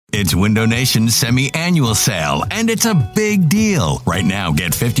It's Window Nation's semi-annual sale, and it's a big deal. Right now,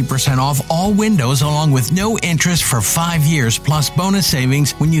 get 50% off all windows along with no interest for 5 years plus bonus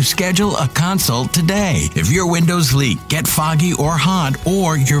savings when you schedule a consult today. If your windows leak, get foggy or hot,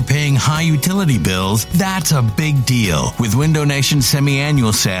 or you're paying high utility bills, that's a big deal. With Window Nation's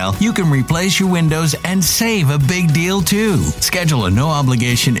semi-annual sale, you can replace your windows and save a big deal too. Schedule a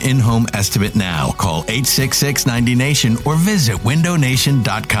no-obligation in-home estimate now. Call 866-90NATION or visit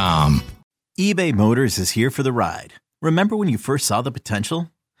windownation.com. eBay Motors is here for the ride. Remember when you first saw the potential?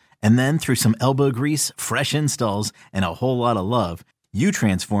 And then through some elbow grease, fresh installs, and a whole lot of love, you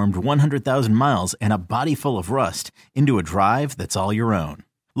transformed 100,000 miles and a body full of rust into a drive that's all your own.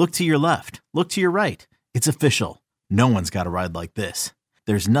 Look to your left. Look to your right. It's official. No one's got a ride like this.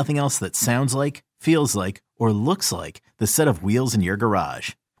 There's nothing else that sounds like, feels like, or looks like the set of wheels in your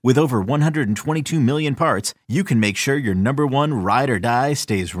garage. With over 122 million parts, you can make sure your number one ride or die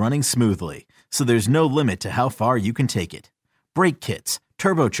stays running smoothly. So there's no limit to how far you can take it. Brake kits,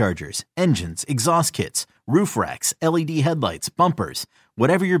 turbochargers, engines, exhaust kits, roof racks, LED headlights, bumpers,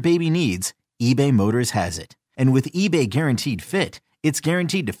 whatever your baby needs, eBay Motors has it. And with eBay Guaranteed Fit, it's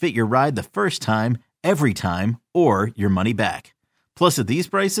guaranteed to fit your ride the first time, every time, or your money back. Plus at these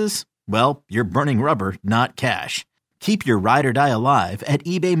prices, well, you're burning rubber, not cash. Keep your ride or die alive at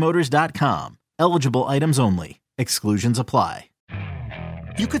ebaymotors.com. Eligible items only. Exclusions apply.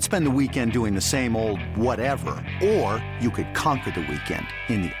 You could spend the weekend doing the same old whatever, or you could conquer the weekend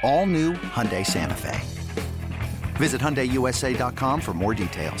in the all-new Hyundai Santa Fe. Visit HyundaiUSA.com for more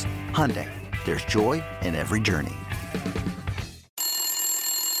details. Hyundai, there's joy in every journey.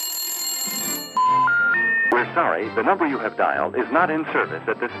 We're sorry, the number you have dialed is not in service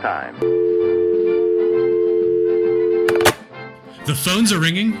at this time. The phones are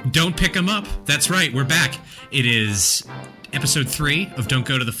ringing. Don't pick them up. That's right. We're back. It is episode 3 of Don't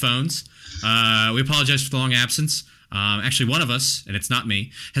Go to the Phones. We apologize for the long absence. Actually, one of us, and it's not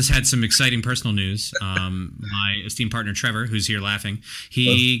me, has had some exciting personal news. My esteemed partner, Trevor, who's here laughing,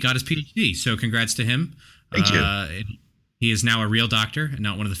 he got his PhD. So congrats to him. Thank you. He is now a real doctor and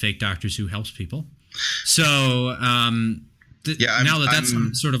not one of the fake doctors who helps people. So now that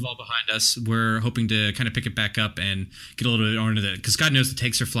that's sort of all behind us, we're hoping to kind of pick it back up and get a little bit more into that, because God knows the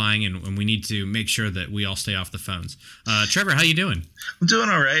takes are flying, and we need to make sure that we all stay off the phones. Trevor, how you doing? I'm doing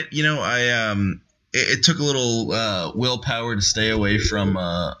all right. You know, it took a little willpower to stay away from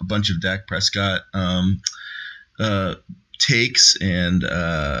a bunch of Dak Prescott takes and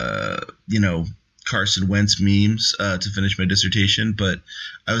Carson Wentz memes to finish my dissertation, but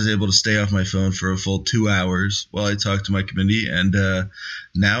I was able to stay off my phone for a full 2 hours while I talked to my committee, and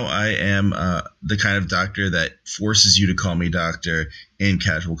now I am the kind of doctor that forces you to call me doctor in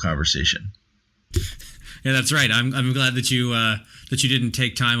casual conversation. Yeah, that's right. I'm glad that you didn't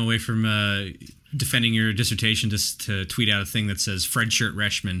take time away from defending your dissertation just to tweet out a thing that says Fred Shirt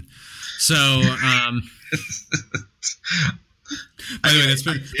Reshman. So. By the way,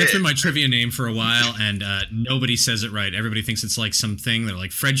 that's been my trivia name for a while, and nobody says it right. Everybody thinks it's like something. They're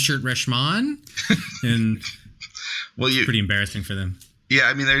like Fred Shirt Reshman, and it's pretty embarrassing for them. Yeah,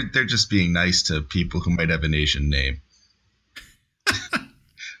 I mean they're just being nice to people who might have an Asian name.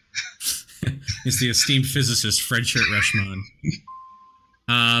 It's the esteemed physicist Fred Shirt Reshman.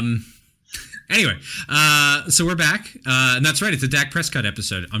 Anyway, so we're back, and that's right. It's a Dak Prescott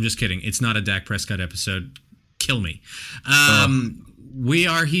episode. I'm just kidding. It's not a Dak Prescott episode. Kill me. We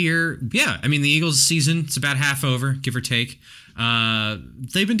are here. Yeah, I mean, the Eagles season, it's about half over, give or take.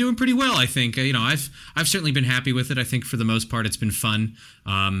 They've been doing pretty well, I think. I've certainly been happy with it. I think for the most part, it's been fun.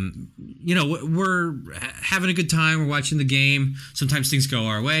 We're having a good time. We're watching the game. Sometimes things go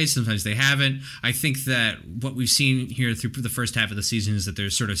our way. Sometimes they haven't. I think that what we've seen here through the first half of the season is that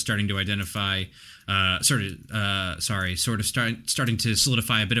they're sort of starting to identify starting to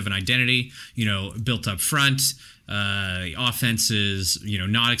solidify a bit of an identity, built up front. The offense is,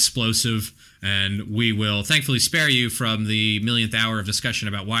 not explosive, and we will thankfully spare you from the millionth hour of discussion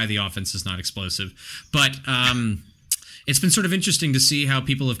about why the offense is not explosive. But it's been sort of interesting to see how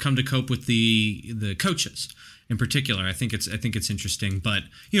people have come to cope with the coaches in particular. I think it's interesting, but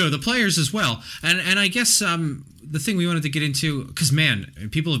the players as well. And I guess the thing we wanted to get into, because man,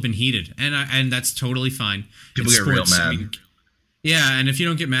 people have been heated, and that's totally fine. People get real mad. Yeah, and if you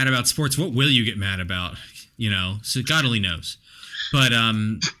don't get mad about sports, what will you get mad about? So God only knows. But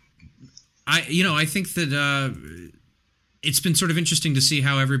I think that it's been sort of interesting to see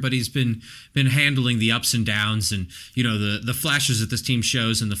how everybody's been handling the ups and downs, and the flashes that this team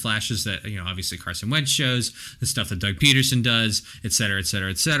shows, and the flashes that obviously Carson Wentz shows, the stuff that Doug Peterson does, et cetera, et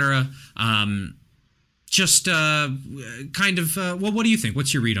cetera, et cetera. just kind of well, what do you think?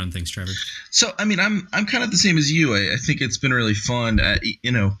 What's your read on things, Trevor? So, I mean, I'm kind of the same as you. I think it's been really fun.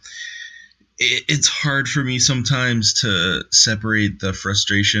 It's hard for me sometimes to separate the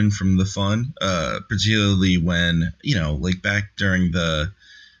frustration from the fun, particularly when, like back during the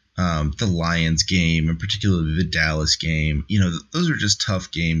Lions game, and particularly the Dallas game, those are just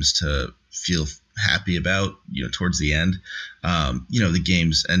tough games to feel happy about, towards the end. The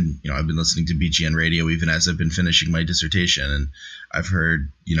games, and, I've been listening to BGN radio even as I've been finishing my dissertation, and I've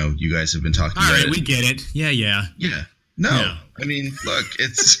heard, you guys have been talking about it. All right, we get it. Yeah. Yeah. No, yeah. I mean, look,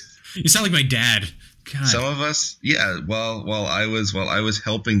 it's... You sound like my dad. God. Some of us, yeah. While I was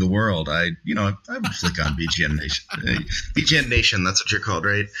helping the world, I would flick on BGN Nation. BGN Nation, that's what you're called,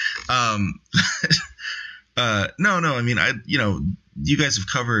 right? No. I mean, you guys have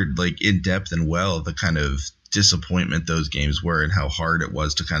covered like in depth and well the kind of disappointment those games were and how hard it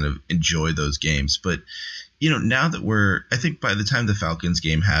was to kind of enjoy those games. But now that I think by the time the Falcons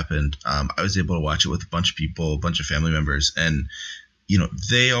game happened, I was able to watch it with a bunch of people, a bunch of family members, and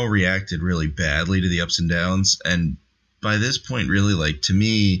they all reacted really badly to the ups and downs. And by this point, really, like, to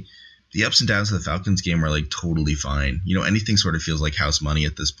me, the ups and downs of the Falcons game are like totally fine. Anything sort of feels like house money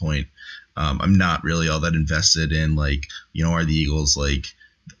at this point. I'm not really all that invested in, like, are the Eagles like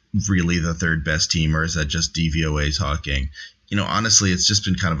really the third best team, or is that just DVOA talking? Honestly, it's just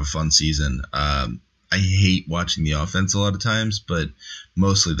been kind of a fun season. I hate watching the offense a lot of times, but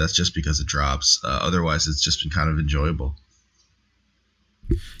mostly that's just because it drops. Otherwise, it's just been kind of enjoyable.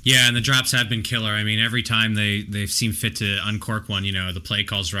 Yeah, and the drops have been killer. I mean, every time they seem fit to uncork one, the play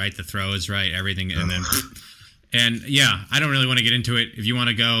call's right, the throw is right, everything, and then... And yeah, I don't really want to get into it. If you want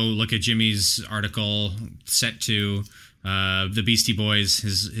to go look at Jimmy's article set to the Beastie Boys,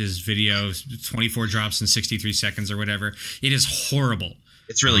 his video, 24 drops in 63 seconds or whatever, it is horrible.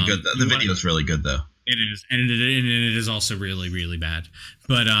 It's really good, though. The video is really good, though. It is, and it is also really, really bad.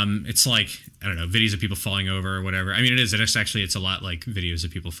 But it's like, I don't know, videos of people falling over or whatever. I mean, it is. It's a lot like videos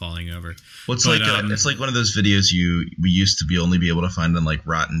of people falling over. Well, it's like one of those videos we used to only be able to find on like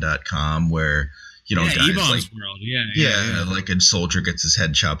Rotten.com where guys E-Bomb's like World. Yeah, like a soldier gets his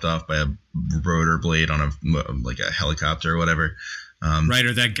head chopped off by a rotor blade on a helicopter or whatever. Right,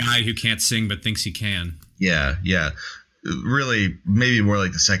 or that guy who can't sing but thinks he can. Yeah. Really, maybe more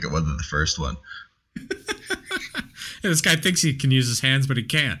like the second one than the first one. Yeah, this guy thinks he can use his hands, but he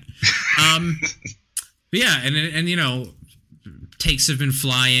can't. Yeah, and takes have been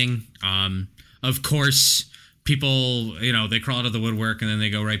flying. Of course, people, they crawl out of the woodwork and then they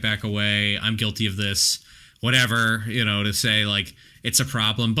go right back away. I'm guilty of this, whatever, to say like it's a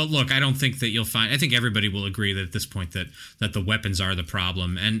problem. But look, I don't think that you'll find. I think everybody will agree that at this point that the weapons are the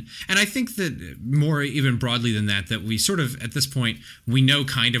problem, and I think that more even broadly than that we sort of at this point we know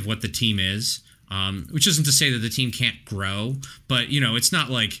kind of what the team is. Which isn't to say that the team can't grow, but it's not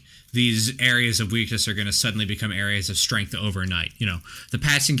like these areas of weakness are going to suddenly become areas of strength overnight. The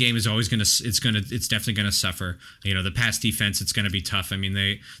passing game is always it's definitely going to suffer. The pass defense, it's going to be tough. I mean,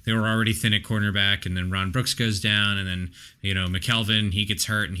 they were already thin at cornerback, and then Ron Brooks goes down, and then McKelvin, he gets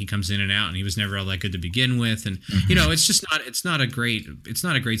hurt and he comes in and out, and he was never all that good to begin with, and it's just not a great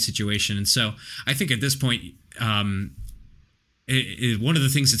situation. And so I think at this point. One of the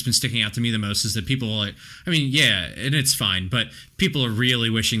things that's been sticking out to me the most is that people, and it's fine, but people are really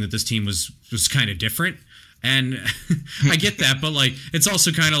wishing that this team was kind of different. And I get that, but like, it's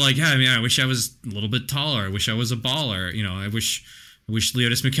also kind of like, yeah, I mean, I wish I was a little bit taller. I wish I was a baller. I wish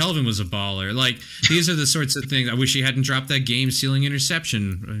Leotis McKelvin was a baller. Like, these are the sorts of things. I wish he hadn't dropped that game-sealing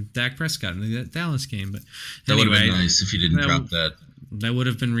interception, Dak Prescott in the Dallas game. But that would have been nice if he didn't drop that. That would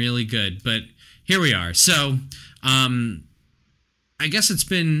have been really good. But here we are. So, I guess it's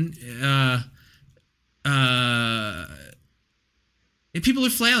been people are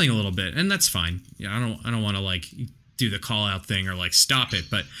flailing a little bit, and that's fine. I don't want to like do the call out thing or like stop it,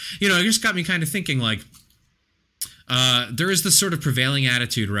 but it just got me kind of thinking like there is this sort of prevailing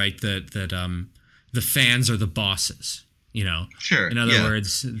attitude, right, that the fans are the bosses. Sure. In other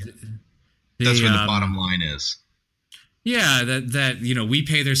words, that's where the bottom line is. Yeah, that we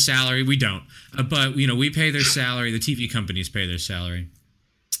pay their salary. We don't, but we pay their salary. The TV companies pay their salary.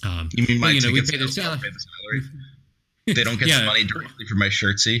 You mean my we pay their salary. They don't get the money directly from my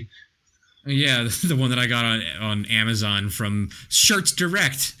shirtsy. Yeah, the one that I got on Amazon from Shirts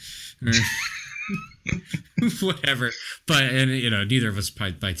Direct, whatever. But neither of us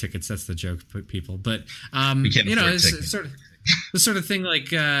buy tickets. That's the joke, people. But we can't afford tickets. It's sort of. The sort of thing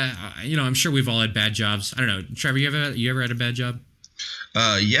like, I'm sure we've all had bad jobs. I don't know. Trevor, you ever had a bad job?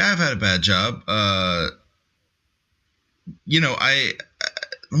 Yeah, I've had a bad job. Let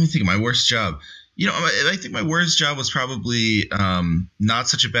me think of my worst job. I think my worst job was probably not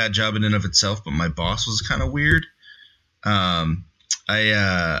such a bad job in and of itself, but my boss was kind of weird. I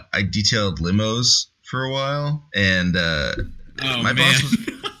detailed limos for a while, and my boss was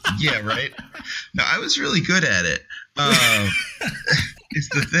yeah, right. No, I was really good at it. It's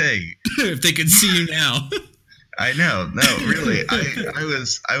the thing. If they could see you now. I know. No, really.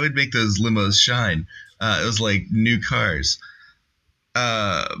 I would make those limos shine. It was like new cars.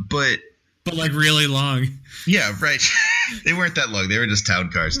 But like really long. Yeah, right. They weren't that long. They were just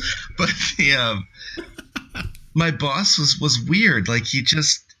town cars. But my boss was weird. Like he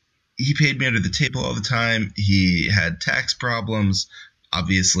paid me under the table all the time. He had tax problems,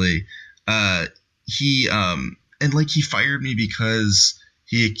 obviously. He fired me because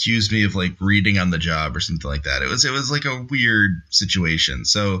he accused me of like reading on the job or something like that. It was like a weird situation.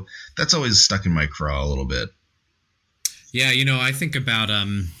 So that's always stuck in my craw a little bit. Yeah, I think about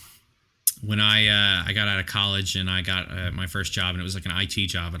when I got out of college and I got my first job, and it was like an IT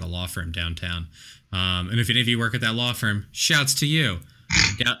job at a law firm downtown. And if any of you work at that law firm, shouts to you.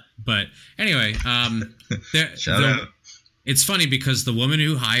 Yeah, but anyway, shout out. It's funny because the woman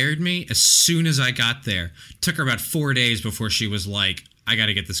who hired me, as soon as I got there, took her about 4 days before she was like, I got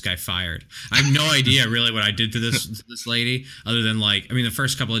to get this guy fired. I have no idea really what I did to this lady, other than the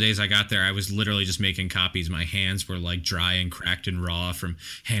first couple of days I got there, I was literally just making copies. My hands were like dry and cracked and raw from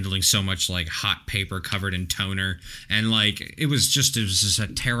handling so much like hot paper covered in toner. And like, it was just a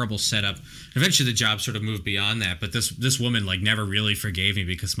terrible setup. Eventually the job sort of moved beyond that. But this woman like never really forgave me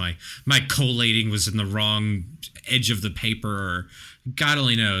because my collating was in the wrong edge of the paper, or God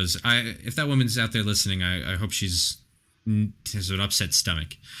only knows. If that woman's out there listening, I hope she's has an upset stomach.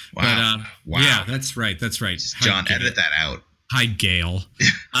 Wow. But, wow. Yeah, that's right. John, edit that out. Hi, Gail.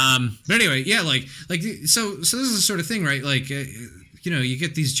 But anyway, yeah, so this is the sort of thing, right? Like, you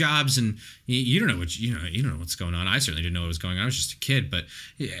get these jobs and you don't know you don't know what's going on. I certainly didn't know what was going on. I was just a kid, but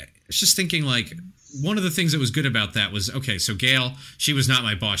yeah, it's just thinking like, one of the things that was good about that was, okay, so Gail, she was not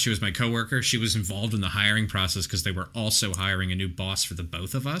my boss. She was my coworker. She was involved in the hiring process because they were also hiring a new boss for the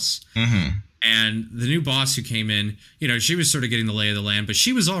both of us. Mm-hmm. And the new boss who came in, she was sort of getting the lay of the land, but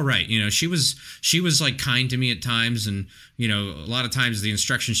she was all right. She was like kind to me at times. And, a lot of times the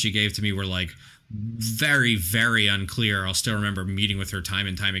instructions she gave to me were like very, very unclear. I'll still remember meeting with her time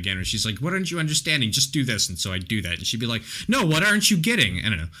and time again. And she's like, what aren't you understanding? Just do this. And so I'd do that. And she'd be like, no, what aren't you getting? I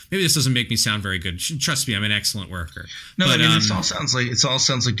don't know. Maybe this doesn't make me sound very good. Trust me, I'm an excellent worker. No, but, it all sounds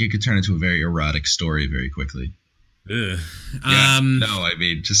like it could turn into a very erotic story very quickly. Ugh. Yeah,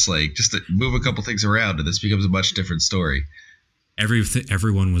 just to move a couple things around and this becomes a much different story.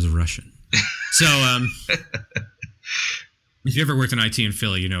 Everyone was Russian. So, if you ever worked in IT in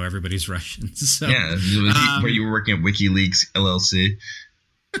Philly, everybody's Russian. So, yeah, where you were working at WikiLeaks LLC.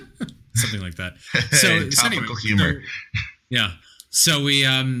 Something like that. So topical humor. Yeah. So we,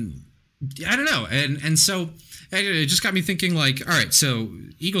 I don't know. And so it just got me thinking like, all right, so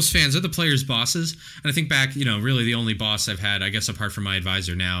Eagles fans are the players' bosses. And I think back, really the only boss I've had, I guess apart from my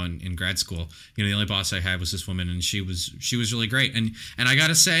advisor now in grad school, the only boss I had was this woman, and she was really great. And I got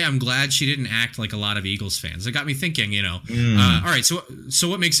to say, I'm glad she didn't act like a lot of Eagles fans. It got me thinking, all right, so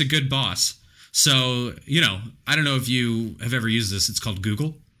what makes a good boss? So, I don't know if you have ever used this. It's called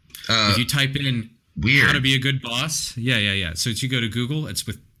Google. If you type in how to be a good boss. Yeah. So if you go to Google, it's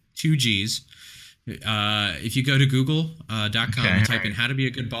with 2 G's. If you go to google.com and type in how to be a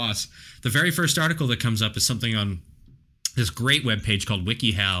good boss, the very first article that comes up is something on this great webpage called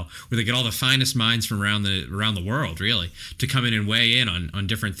WikiHow, where they get all the finest minds from around the world, really, to come in and weigh in on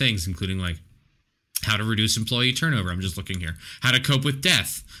different things, including like how to reduce employee turnover. I'm just looking here. How to cope with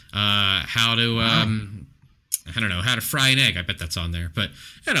death. How to I don't know, how to fry an egg. I bet that's on there. But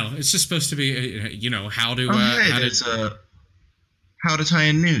it's just supposed to be how to how to tie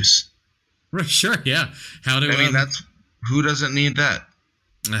a noose. Right, sure, yeah. How to? That's who doesn't need that.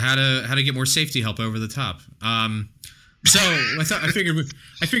 How to get more safety help over the top. So I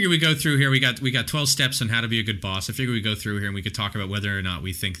figured we go through here. We got 12 steps on how to be a good boss. I figured we go through here and we could talk about whether or not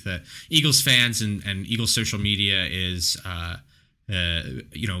we think that Eagles fans and Eagles social media is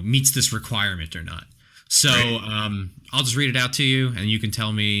meets this requirement or not. So I'll just read it out to you, and you can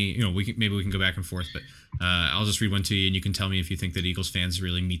tell me. Maybe we can go back and forth, but I'll just read one to you, and you can tell me if you think that Eagles fans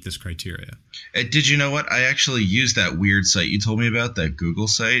really meet this criteria. Did you know what? I actually used that weird site you told me about, that Google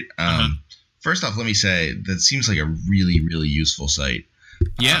site. First off, let me say that seems like a really, really useful site.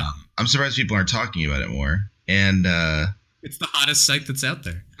 Yeah, I'm surprised people aren't talking about it more. And it's the hottest site that's out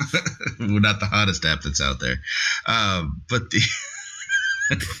there. Well, not the hottest app that's out there, but the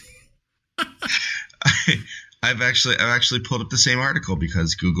I've actually pulled up the same article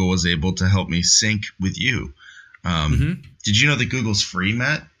because Google was able to help me sync with you. Did you know that Google's free,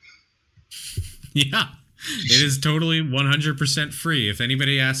 Matt? Yeah, it is totally 100% free. If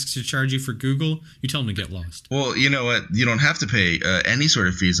anybody asks to charge you for Google, you tell them to get lost. Well, you know what? You don't have to pay any sort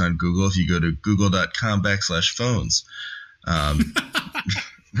of fees on Google if you go to google.com/phones.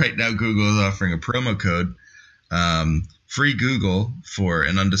 Right now, Google is offering a promo code, free Google for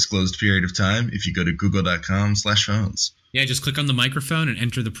an undisclosed period of time if you go to google.com/phones. Yeah, just click on the microphone and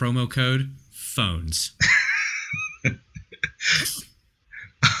enter the promo code phones.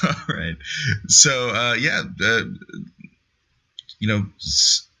 All right. So,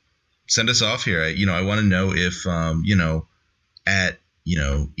 send us off here. I want to know if, at,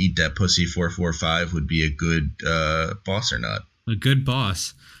 Eat That Pussy 445 would be a good boss or not. A good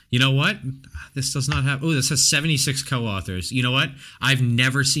boss. You know what? This does not have... Oh, this has 76 co-authors. You know what? I've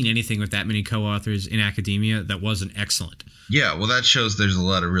never seen anything with that many co-authors in academia that wasn't excellent. Yeah, well, that shows there's a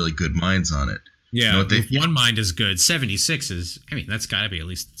lot of really good minds on it. Yeah, if one mind is good, 76 is... I mean, that's got to be at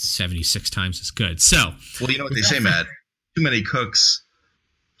least 76 times as good. So... Well, you know what they say, Matt? Too many cooks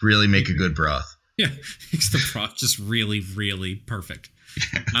really make a good broth. Yeah, makes the broth just really, really perfect.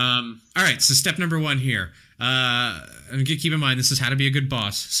 All right, so step number 1 here. And keep in mind, this is how to be a good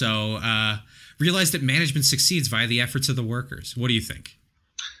boss. So realize that management succeeds via the efforts of the workers. What do you think?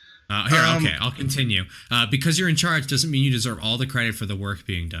 Okay, I'll continue. Because you're in charge doesn't mean you deserve all the credit for the work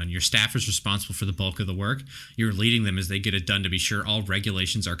being done. Your staff is responsible for the bulk of the work. You're leading them as they get it done to be sure all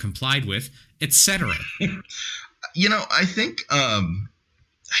regulations are complied with, etc. I think I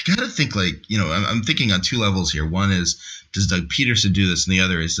got to think I'm thinking on 2 levels here. One is, does Doug Peterson do this? And the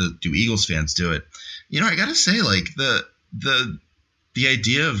other is, do Eagles fans do it? I got to say, the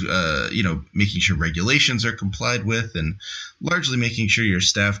idea of, making sure regulations are complied with and largely making sure your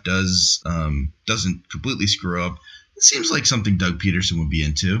staff doesn't completely screw up. It seems like something Doug Peterson would be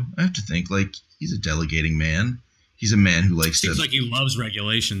into. I have to think, he's a delegating man. He's a man who likes Seems like he loves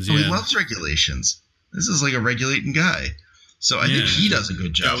regulations. Yeah. He loves regulations. This is like a regulating guy. So I think he does a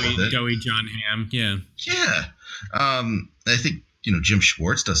good job with it. Doughy John Hamm. Yeah. Yeah. I think, Jim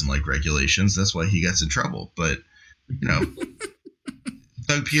Schwartz doesn't like regulations. That's why he gets in trouble. But,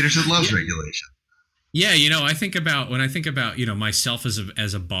 Doug Peterson loves regulation. Yeah, when I think about, myself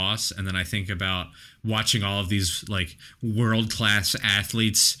as a boss, and then I think about watching all of these world-class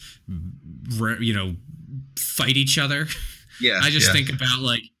athletes, fight each other. Yeah. I just think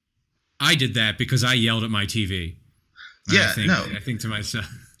about I did that because I yelled at my TV. Yeah, I think to myself,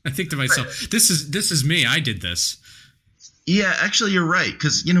 right. This is me. I did this. Yeah, actually, you're right.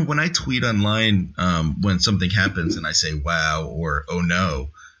 Because, when I tweet online when something happens and I say, wow, or oh no,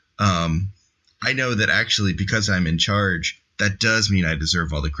 I know that actually because I'm in charge, that does mean I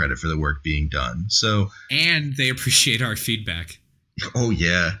deserve all the credit for the work being done. And they appreciate our feedback. Oh,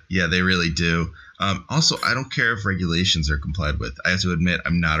 yeah. Yeah, they really do. Also, I don't care if regulations are complied with. I have to admit,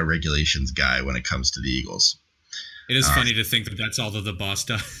 I'm not a regulations guy when it comes to the Eagles. It is funny to think that that's all that the boss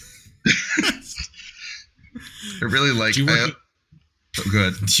does. I really like. Good.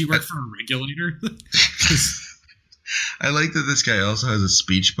 Do you work for a regulator? I like that this guy also has a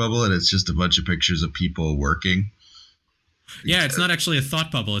speech bubble, and it's just a bunch of pictures of people working. Yeah, it's not actually a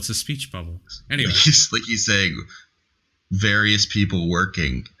thought bubble; it's a speech bubble. Anyway, he's saying various people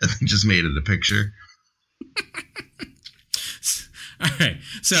working, and then just made it a picture. All right.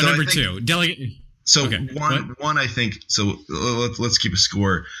 So number 2, delegate. So okay. one, I think. So let's keep a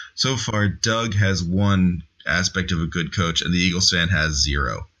score. So far, Doug has 1 aspect of a good coach, and the Eagles fan has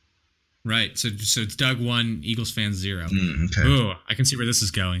 0. Right. So it's Doug 1, Eagles fan 0. Okay. Ooh, I can see where this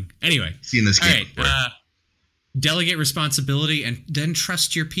is going. Anyway, seen this game. All right. Delegate responsibility and then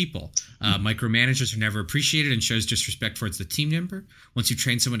trust your people. Micromanagers are never appreciated and shows disrespect towards the team member. Once you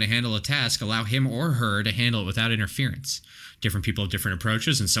train someone to handle a task, allow him or her to handle it without interference. Different people have different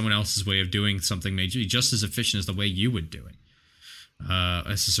approaches, and someone else's way of doing something may be just as efficient as the way you would do it.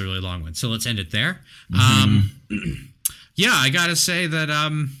 This is a really long one, so let's end it there. Yeah, I gotta say that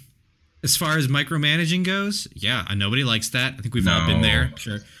as far as micromanaging goes, nobody likes that. I think we've all been there.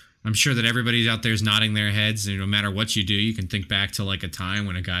 Sure. I'm sure that everybody out there is nodding their heads, and no matter what you do, you can think back to a time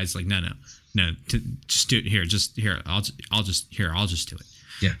when a guy's like, no, just do it here. Just here. I'll just do it.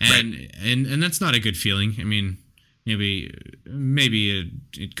 Yeah. And that's not a good feeling. I mean, maybe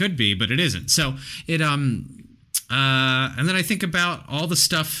it could be, but it isn't. So it and then I think about all the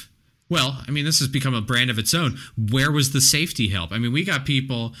stuff. Well, I mean, this has become a brand of its own. Where was the safety help? I mean, we got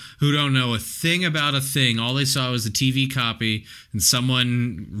people who don't know a thing about a thing. All they saw was the TV copy and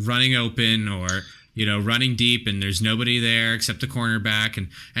someone running open or, running deep, and there's nobody there except the cornerback.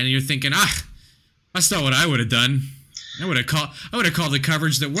 And you're thinking, That's not what I would have done. I would have called the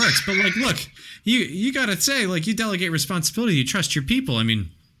coverage that works. But like, look, you got to say, like, you delegate responsibility. You trust your people. I mean,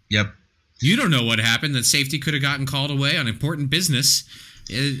 yep. You don't know what happened. That safety could have gotten called away on important business,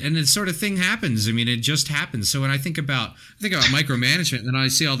 and this sort of thing happens. I mean, it just happens. So when I think about micromanagement, and then I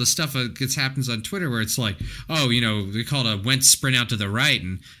see all the stuff that happens on Twitter where it's like, oh, we called a Wentz sprint out to the right,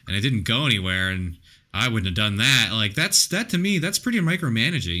 and it didn't go anywhere, and I wouldn't have done that. Like that to me, that's pretty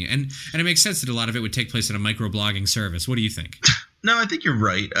micromanaging, and it makes sense that a lot of it would take place in a microblogging service. What do you think? No, I think you're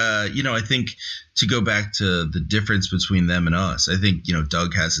right. I think to go back to the difference between them and us, I think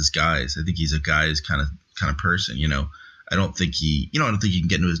Doug has his guys. I think he's a guy's kind of person. I don't think he can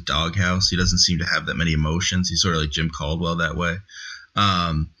get into his doghouse. He doesn't seem to have that many emotions. He's sort of like Jim Caldwell that way.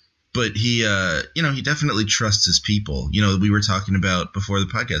 But he definitely trusts his people. We were talking about before the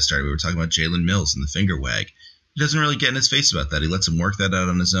podcast started. We were talking about Jalen Mills and the finger wag. He doesn't really get in his face about that. He lets him work that out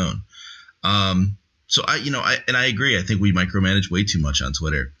on his own. So I agree. I think we micromanage way too much on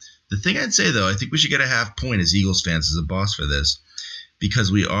Twitter. The thing I'd say though, I think we should get a half point as Eagles fans as a boss for this,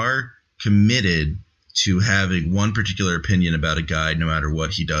 because we are committed to having one particular opinion about a guy, no matter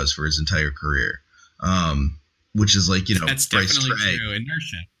what he does for his entire career. Which is like that's Bryce definitely Trey. true.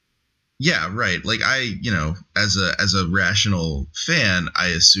 Inertia. Yeah, right. Like as a rational fan, I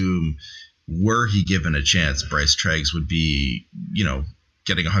assume were he given a chance, Bryce Treggs would be,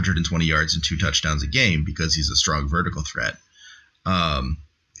 getting 120 yards and 2 touchdowns a game because he's a strong vertical threat.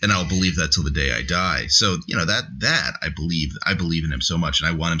 And I'll believe that till the day I die. So, that I believe in him so much, and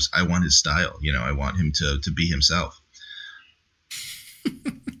I want his style. I want him to be himself.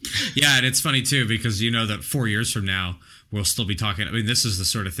 Yeah, and it's funny too, because that 4 years from now we'll still be talking. I mean, this is the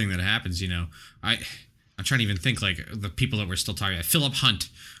sort of thing that happens. I'm trying to even think like the people that we're still talking about. Philip Hunt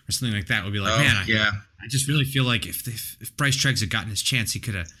or something like that would be like, I just really feel like if Bryce Treggs had gotten his chance, he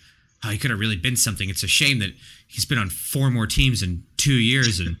could have really been something. It's a shame that he's been on 4 more teams in 2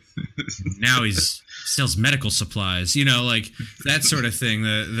 years, and now he's sells medical supplies. Like that sort of thing.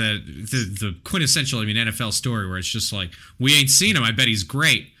 The quintessential, NFL story where it's just like, we ain't seen him. I bet he's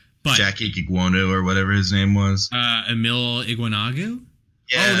great. But Jackie Iguanu or whatever his name was. Emil Iguanagu?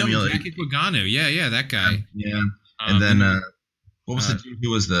 Yeah, Jackie Iguanu. Yeah, that guy. Yeah. And then what was the dude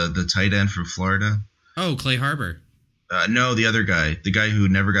who was the tight end from Florida? Oh, Clay Harbor. No, the other guy. The guy who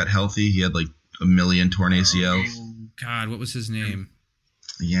never got healthy. He had like a million torn ACLs. Oh, God, what was his name?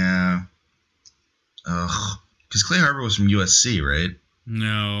 Yeah. Ugh. Because Clay Harbor was from USC, right?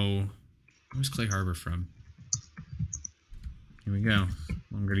 No. Where's Clay Harbor from? Here we go.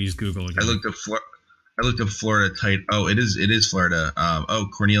 I'm going to use Google again. I looked up Florida tight. Oh, it is Florida.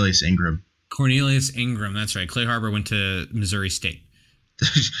 Cornelius Ingram. Cornelius Ingram. That's right. Clay Harbor went to Missouri State.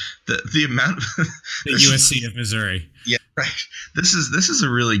 the amount of the USC of Missouri. Yeah, right. This is a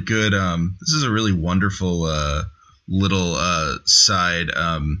really good. This is a really wonderful little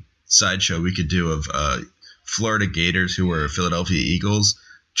sideshow we could do of Florida Gators who were Philadelphia Eagles.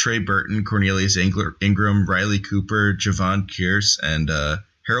 Trey Burton, Cornelius Ingram, Riley Cooper, Javon Kearse, and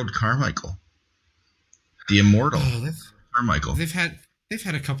Harold Carmichael, the immortal Carmichael. They've had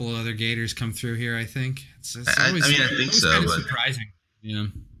a couple of other Gators come through here. I think. I think so. Kind of but surprising. Yeah.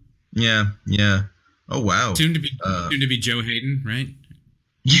 Yeah. Oh wow. Soon to be Joe Hayden, right?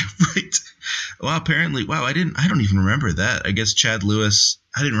 Yeah, right. Well, apparently, I don't even remember that. I guess Chad Lewis.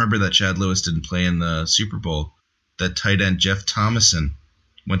 I didn't remember that Chad Lewis didn't play in the Super Bowl. That tight end Jeff Thomason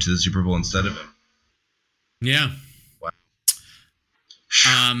went to the Super Bowl instead of him. Yeah. Wow.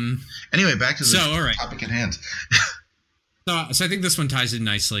 Anyway, back to the topic at hand. So I think this one ties in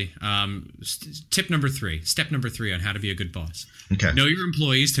nicely. Step number 3 on how to be a good boss. Okay. Know your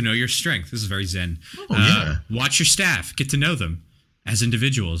employees to know your strength. This is very zen. Oh, yeah. Watch your staff. Get to know them as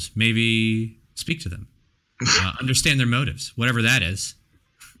individuals. Maybe speak to them. Understand their motives, whatever that is.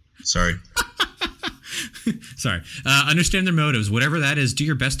 Sorry. Understand their motives, whatever that is. Do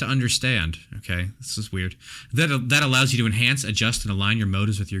your best to understand. Okay, this is weird. That allows you to enhance, adjust, and align your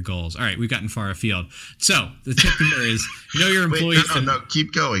motives with your goals. All right, we've gotten far afield. So the tip here is know your employees. Wait, no,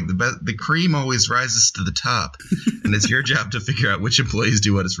 keep going. The cream always rises to the top, and it's your job to figure out which employees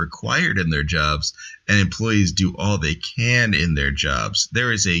do what is required in their jobs, and employees do all they can in their jobs.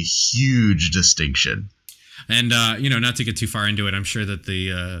 There is a huge distinction. And not to get too far into it, I'm sure that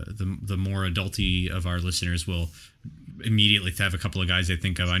the more adulty of our listeners will immediately have a couple of guys they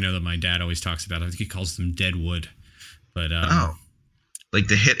think of. I know that my dad always talks about. I think he calls them Deadwood. But like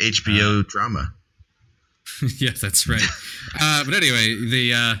the hit HBO drama. Yeah, that's right. But anyway,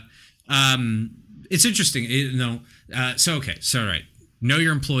 it's interesting. So all right, know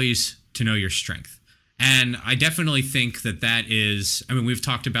your employees to know your strength. And I definitely think that is, I mean, we've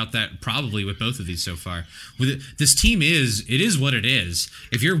talked about that probably with both of these so far. This team is what it is.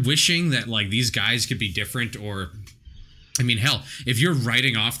 If you're wishing that like these guys could be different, or I mean, hell, if you're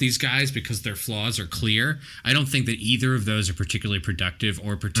writing off these guys because their flaws are clear, I don't think that either of those are particularly productive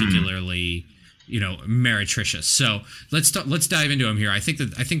or particularly, meretricious. So let's dive into them here. I think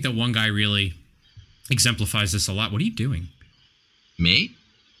that one guy really exemplifies this a lot. What are you doing? Me?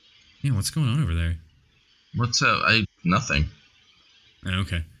 Yeah, what's going on over there? What's up? Nothing. Oh,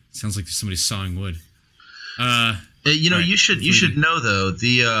 okay. Sounds like somebody's sawing wood. Right. You should know though,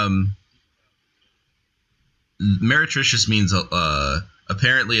 the meretricious means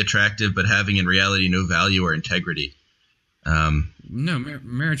apparently attractive, but having in reality no value or integrity. No,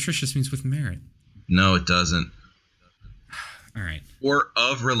 meretricious means with merit. No, it doesn't. All right. Or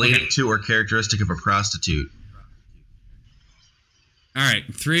of, related to, or characteristic of a prostitute. All right,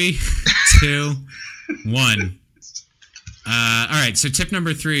 3, 2, 1. All right, so tip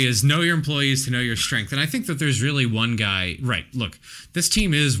number 3 is know your employees to know your strength. And I think that there's really one guy, right, look, this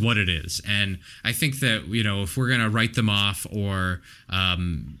team is what it is. And I think that, if we're going to write them off or,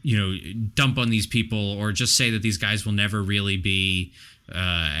 dump on these people or just say that these guys will never really be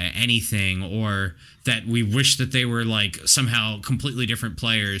anything, or that we wish that they were like somehow completely different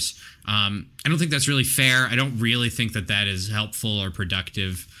players, I don't think that's really fair. I don't really think that is helpful or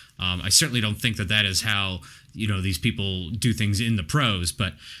productive. I certainly don't think that is how these people do things in the pros.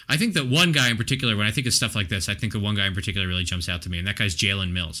 But I think that one guy in particular, when I think of stuff like this, I think that one guy in particular really jumps out to me, and that guy's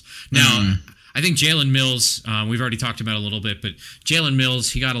Jalen Mills. Now, I think Jalen Mills, we've already talked about a little bit, but Jalen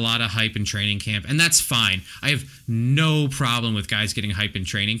Mills, he got a lot of hype in training camp, and that's fine. I have no problem with guys getting hype in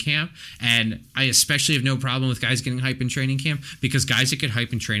training camp, and I especially have no problem with guys getting hype in training camp, because guys that get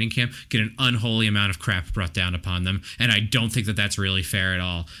hype in training camp get an unholy amount of crap brought down upon them, and I don't think that that's really fair at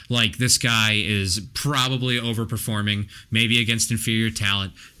all. Like, this guy is probably overperforming, maybe against inferior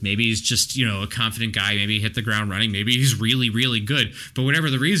talent, maybe he's just, a confident guy, maybe he hit the ground running, maybe he's really, really good, but whatever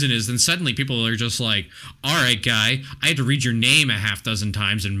the reason is, then suddenly people are just like, all right, guy, I had to read your name a half dozen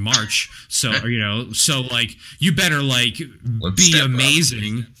times in March, so like, you better like be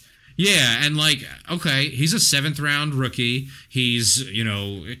amazing. Yeah, and like, okay, he's a 7th round rookie. He's,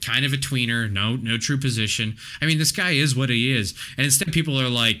 kind of a tweener, no true position. I mean, this guy is what he is. And instead people are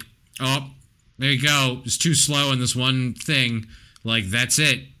like, oh, there you go, it's too slow in this one thing. Like, that's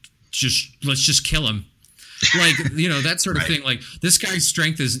it. Let's just kill him. Like, that sort of thing. Like, this guy's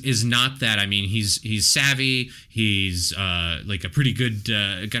strength is not that. I mean, he's savvy. He's like a pretty good,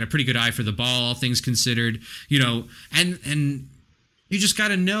 got a pretty good eye for the ball, all things considered. And you just got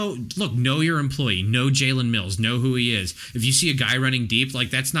to know your employee, know Jalen Mills, know who he is. If you see a guy running deep,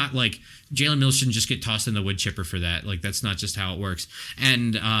 like, that's not like Jalen Mills shouldn't just get tossed in the wood chipper for that. Like, that's not just how it works.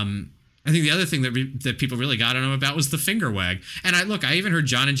 And I think the other thing that people really got on him about was the finger wag. And I even heard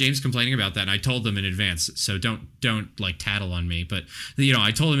John and James complaining about that, and I told them in advance. So don't like tattle on me, but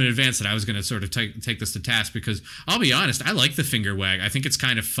I told them in advance that I was going to sort of take this to task, because I'll be honest, I like the finger wag. I think it's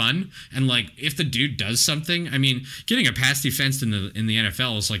kind of fun, and like, if the dude does something, I mean, getting a pass defense in the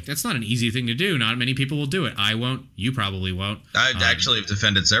NFL is like, that's not an easy thing to do. Not many people will do it. I won't. You probably won't. I actually have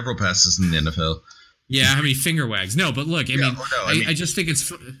defended several passes in the NFL. Yeah, how many finger wags? No, but look, I just think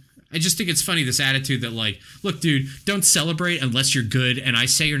it's. I just think it's funny, this attitude that like, look, dude, don't celebrate unless you're good, and I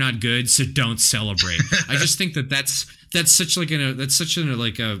say you're not good, so don't celebrate. I just think that's such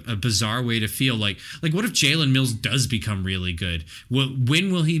a bizarre way to feel. Like what if Jalen Mills does become really good?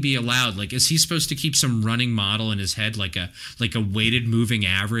 When will he be allowed? Like, is he supposed to keep some running model in his head, like a weighted moving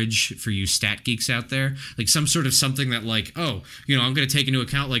average for you stat geeks out there? Like some sort of something that like, oh, I'm going to take into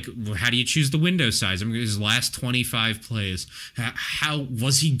account, like, how do you choose the window size? His last 25 plays. How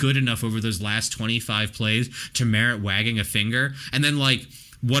was he good enough over those last 25 plays to merit wagging a finger? And then like,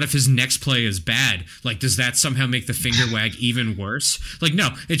 what if his next play is bad? Like, does that somehow make the finger wag even worse? Like, no,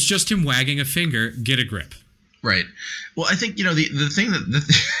 it's just him wagging a finger. Get a grip. Right. Well, I think, the thing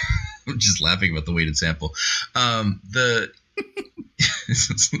that I'm just laughing about the weighted sample.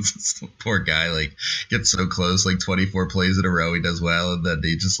 Poor guy, like, gets so close, like 24 plays in a row, he does well, and then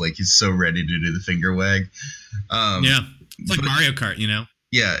he's so ready to do the finger wag. Yeah. It's like Mario Kart,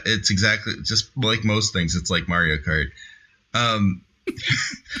 Yeah, it's exactly just like most things. It's like Mario Kart.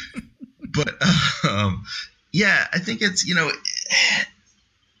 But yeah, I think it's the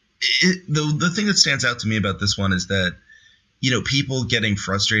thing that stands out to me about this one is that people getting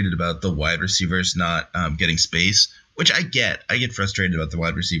frustrated about the wide receivers not getting space, which I get frustrated about the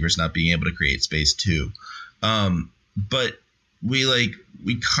wide receivers not being able to create space too, but we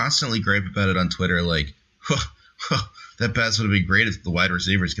constantly gripe about it on Twitter, like, that pass would have been great if the wide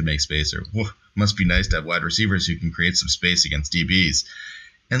receivers could make space, or Must be nice to have wide receivers who can create some space against DBs.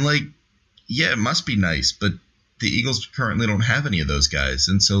 And like, yeah, it must be nice, but the Eagles currently don't have any of those guys.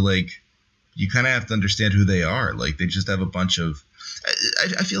 And so like, you kind of have to understand who they are. Like, they just have a bunch of,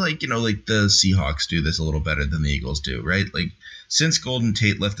 I feel like, like the Seahawks do this a little better than the Eagles do, right? Like, since Golden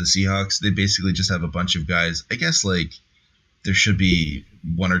Tate left the Seahawks, they basically just have a bunch of guys. I guess like there should be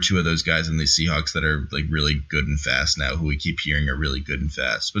one or two of those guys in the Seahawks that are like really good and fast now, who we keep hearing are really good and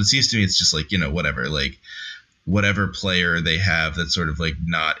fast. But it seems to me it's just like, whatever, like whatever player they have that's sort of like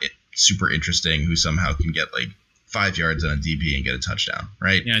not super interesting, who somehow can get like 5 yards on a DB and get a touchdown,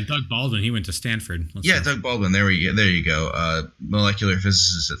 right? Yeah, Doug Baldwin, he went to Stanford. Doug Baldwin. There you go. Molecular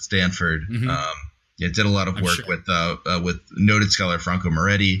physicist at Stanford. Mm-hmm. Did a lot of work with noted scholar Franco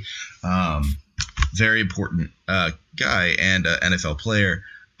Moretti. Very important guy and NFL player.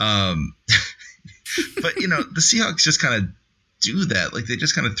 But the Seahawks just kind of do that. Like, they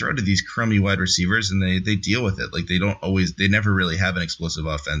just kind of throw to these crummy wide receivers and they deal with it. Like, they never really have an explosive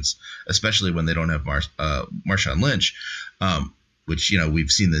offense, especially when they don't have Marshawn Lynch, which,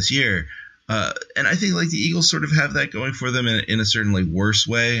 we've seen this year. And I think like the Eagles sort of have that going for them in a certain like worse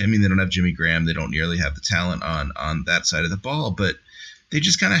way. I mean, they don't have Jimmy Graham. They don't nearly have the talent on that side of the ball, but they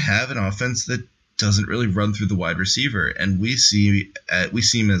just kind of have an offense that doesn't really run through the wide receiver. And we seem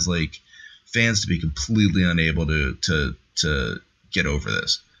as like fans to be completely unable to get over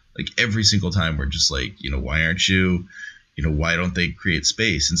this. Like, every single time we're just like, why aren't you, why don't they create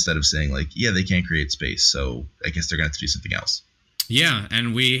space, instead of saying like, yeah, they can't create space, so I guess they're gonna have to do something else. Yeah,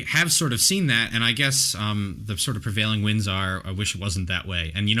 and we have sort of seen that, and I guess the sort of prevailing winds are, I wish it wasn't that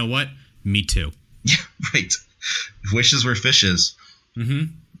way. And you know what? Me too. Yeah, right. If wishes were fishes,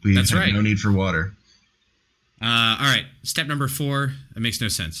 That's right. No need for water. All right, step number 4, it makes no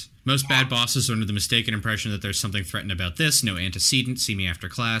sense. Most bad bosses are under the mistaken impression that there's something threatened about this, no antecedent, see me after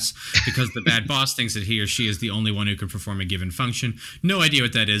class, because the bad boss thinks that he or she is the only one who can perform a given function. No idea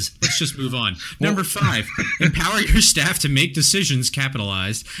what that is. Let's just move on. Number 5, empower your staff to make decisions,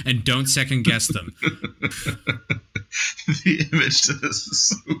 capitalized, and don't second guess them. The image to this is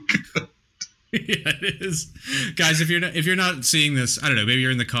so good. Yeah, it is. Guys, if you're not seeing this, I don't know, maybe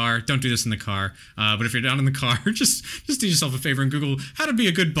you're in the car. Don't do this in the car. But if you're not in the car, just do yourself a favor and Google how to be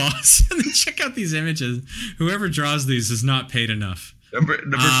a good boss, and then check out these images. Whoever draws these is not paid enough. Number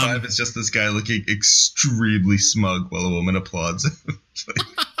 5 is just this guy looking extremely smug while a woman applauds him.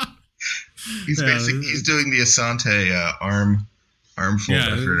 He's doing the Asante arm fold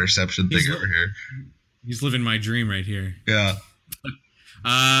after interception thing over here. He's living my dream right here. Yeah.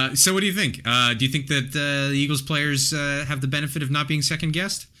 So what do you think? Do you think that the Eagles players have the benefit of not being second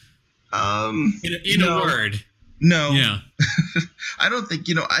guessed? In a word. No. Yeah. I don't think,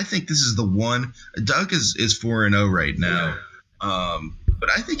 I think this is the one. Doug is 4-0 right now. But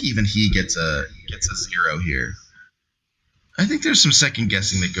I think even he gets a 0 here. I think there's some second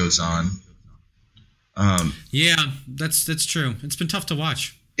guessing that goes on. Yeah, that's true. It's been tough to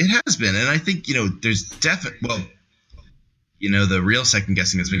watch. It has been, and I think, there's definitely, the real second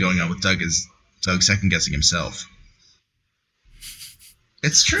guessing that's been going on with Doug is Doug second guessing himself.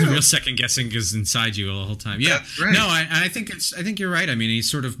 It's true. The real second guessing is inside you the whole time. Yeah. Right. No, I think you're right. I mean, he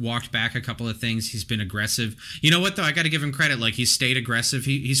sort of walked back a couple of things. He's been aggressive. You know what though? I got to give him credit. Like, he stayed aggressive.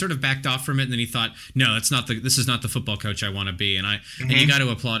 He sort of backed off from it, and then he thought, no, this is not the football coach I want to be. And you got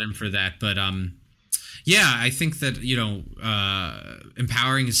to applaud him for that. But yeah, I think that,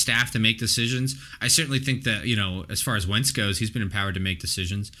 empowering his staff to make decisions. I certainly think that, as far as Wentz goes, he's been empowered to make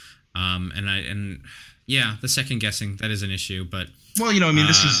decisions. Yeah, the second guessing, that is an issue. But well,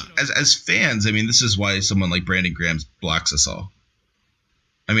 this is as fans. I mean, this is why someone like Brandon Graham blocks us all.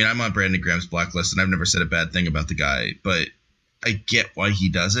 I mean, I'm on Brandon Graham's block list, and I've never said a bad thing about the guy, but I get why he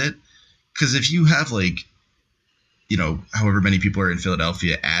does it. Because if you have however many people are in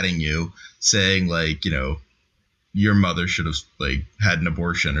Philadelphia adding you, saying your mother should have had an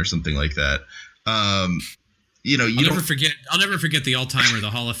abortion or something like that. I'll never forget the all-timer,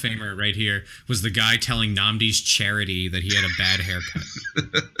 the Hall of Famer right here was the guy telling Nnamdi's charity that he had a bad haircut.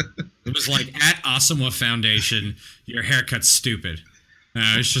 It was like, at Asamoah Foundation, your haircut's stupid.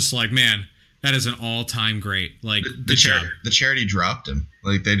 It's just like, man, that is an all-time great. Like, the charity dropped him.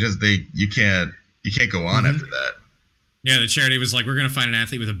 Like, you can't go on after that. Yeah, the charity was like, we're going to find an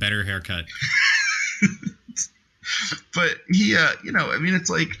athlete with a better haircut. But he, it's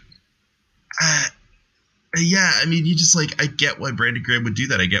like, yeah, I mean, you just I get why Brandon Graham would do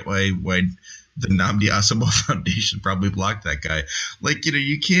that. I get why the Nnamdi Asamoah Foundation probably blocked that guy.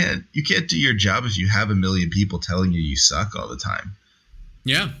 You can't do your job if you have a million people telling you suck all the time.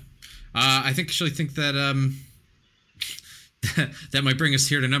 Yeah. I actually think that, that might bring us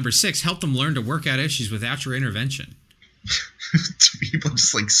here to number 6. Help them learn to work out issues without your intervention. People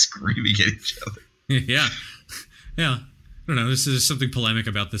just like screaming at each other. Yeah. I don't know. This is something polemic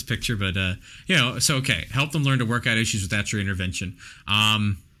about this picture, but so okay. Help them learn to work out issues without your intervention.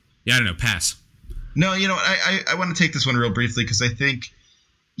 I don't know. Pass. No, I want to take this one real briefly because I think,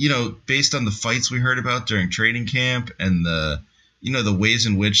 based on the fights we heard about during training camp and the ways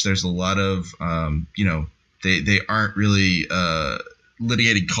in which there's a lot of, they aren't really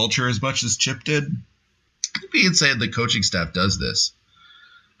litigating culture as much as Chip did. Being said, the coaching staff does this.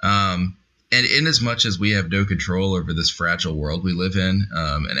 And in as much as we have no control over this fragile world we live in,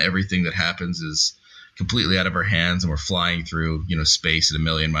 and everything that happens is completely out of our hands and we're flying through, space at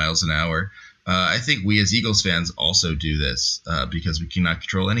 1,000,000 miles an hour, I think we as Eagles fans also do this because we cannot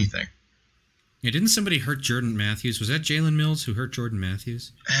control anything. Yeah, didn't somebody hurt Jordan Matthews? Was that Jalen Mills who hurt Jordan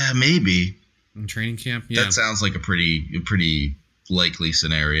Matthews? Maybe. In training camp? Yeah. That sounds like a pretty likely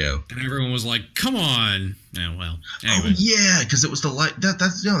scenario. And everyone was like, come on. Oh, well. Anyway. Oh, yeah, because it was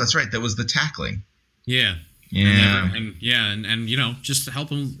that's right. That was the tackling. Yeah. Yeah. And just help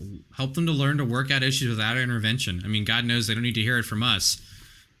them to learn to work out issues without intervention. I mean, God knows they don't need to hear it from us.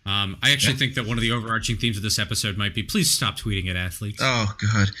 I actually think that one of the overarching themes of this episode might be, please stop tweeting at athletes. Oh,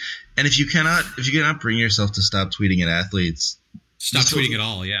 God. And if you cannot bring yourself to stop tweeting at athletes, stop tweeting at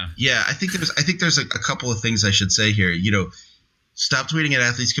all. Yeah. Yeah. I think there's a couple of things I should say here. Stop tweeting at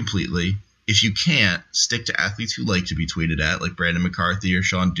athletes completely. If you can't, stick to athletes who like to be tweeted at, like Brandon McCarthy or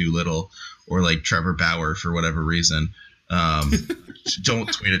Sean Doolittle or like Trevor Bauer for whatever reason.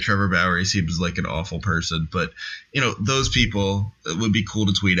 Don't tweet at Trevor Bauer. He seems like an awful person. But, those people would be cool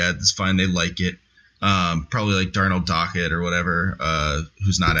to tweet at. It's fine. They like it. Probably like Darnell Dockett or whatever,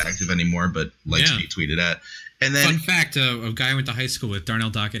 who's not active anymore but likes to be tweeted at. And then, fun fact, a guy I went to high school with,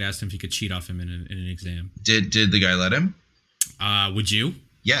 Darnell Dockett, asked him if he could cheat off him in an exam. Did the guy let him? Would you?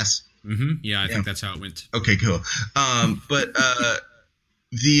 Yes. Mm-hmm. Yeah, I think that's how it went. Okay, cool. But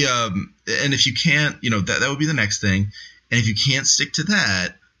and if you can't, that would be the next thing. And if you can't stick to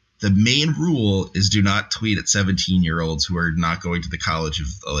that, the main rule is do not tweet at 17-year-olds who are not going to the college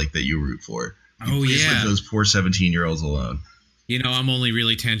that you root for. Please leave those poor 17-year-olds alone. I'm only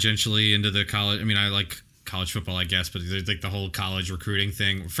really tangentially into the college. I mean, I like college football, I guess, but there's like the whole college recruiting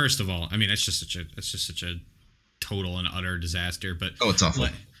thing. First of all, I mean, it's just such a total and utter disaster. But it's awful.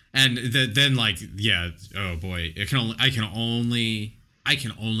 And then oh boy, I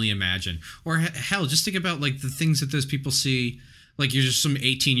can only imagine. Or hell, just think about like the things that those people see. Like you're just some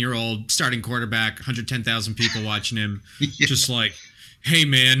 18-year-old starting quarterback, 110,000 people watching him, just like, hey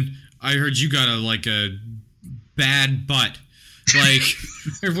man, I heard you got a bad butt, like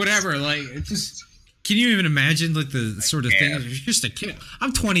or whatever. Like it just. Can you even imagine like the sort of thing? You're just a kid.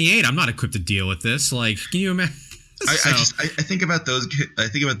 I'm 28. I'm not equipped to deal with this. Like, can you imagine? I think about those. I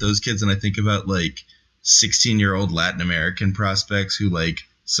think about those kids, and I think about like 16-year-old Latin American prospects who like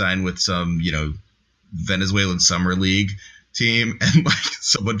sign with some Venezuelan summer league team, and like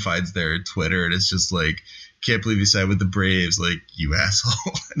someone finds their Twitter, and it's just like, can't believe you signed with the Braves, like you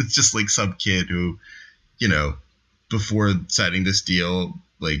asshole. And it's just like some kid who, before signing this deal,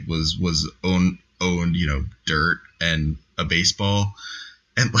 like was owned dirt and a baseball.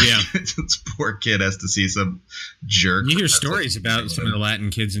 And like this poor kid has to see some jerk. You hear stories about some of the Latin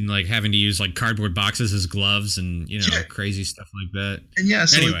kids and like having to use like cardboard boxes as gloves and crazy stuff like that. And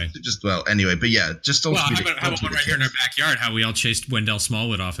so anyway, just don't. How about one right here in our backyard? How we all chased Wendell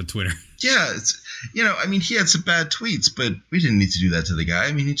Smallwood off of Twitter. Yeah, it's I mean, he had some bad tweets, but we didn't need to do that to the guy.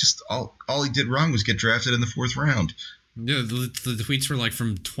 I mean, he just all he did wrong was get drafted in the 4th round. Yeah, the tweets were like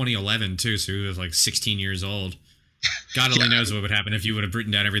from 2011 too, so he was like 16 years old. God only knows what would happen if you would have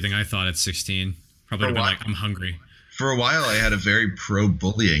written down everything I thought at 16. Probably would have been like, I'm hungry. For a while, I had a very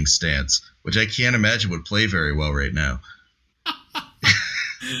pro-bullying stance, which I can't imagine would play very well right now.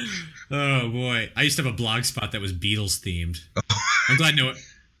 Oh boy, I used to have a blog spot that was Beatles themed. I'm glad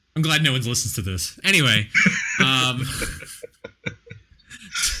no one listens to this. Anyway, all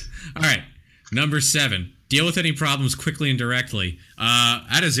right, number 7. Deal with any problems quickly and directly.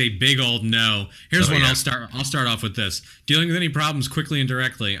 That is a big old no. Here's one. I'll start off with this. Dealing with any problems quickly and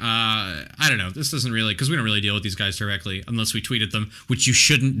directly. I don't know. This doesn't really, because we don't really deal with these guys directly unless we tweet at them, which you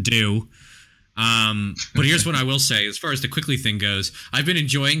shouldn't do. But here's what I will say. As far as the quickly thing goes, I've been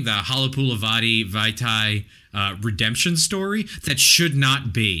enjoying the Halapoulivaati Vaitai redemption story that should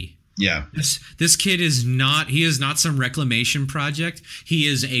not be. Yeah. This kid is not some reclamation project. He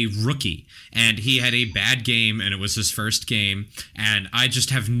is a rookie, and he had a bad game, and it was his first game, and I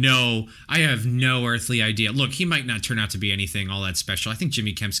have no earthly idea. Look, he might not turn out to be anything all that special. I think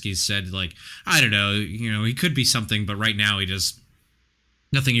Jimmy Kempski said, like, I don't know, he could be something, but right now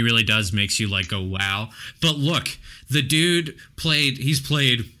nothing he really does makes you like go wow. But look, the dude he's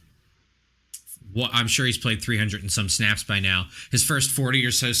played I'm sure he's played 300 and some snaps by now. His first 40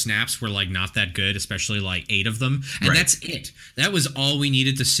 or so snaps were like not that good, especially like 8 of them. And right. That's it. That was all we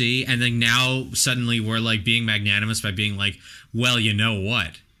needed to see. And then now suddenly we're like being magnanimous by being like, well, you know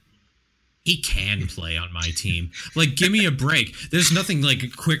what? He can play on my team. Like, give me a break. There's nothing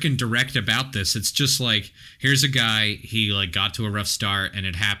like quick and direct about this. It's just like, here's a guy, he like got to a rough start and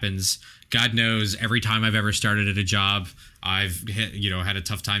it happens. God knows every time I've ever started at a job, I've had a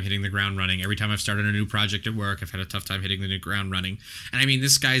tough time hitting the ground running. Every time I've started a new project at work, I've had a tough time hitting the ground running. And I mean,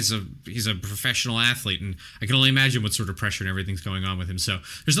 this guy's he's a professional athlete, and I can only imagine what sort of pressure and everything's going on with him. So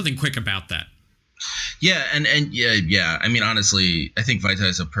there's nothing quick about that. Yeah, and yeah. I mean, honestly, I think Vaitai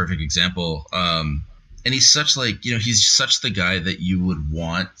is a perfect example. And he's such he's such the guy that you would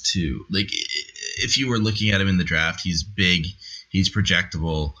want to, like, if you were looking at him in the draft, he's big, he's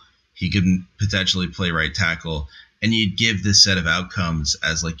projectable, he could potentially play right tackle. And you'd give this set of outcomes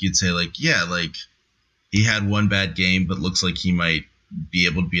as like, you'd say like, yeah, like he had one bad game, but looks like he might be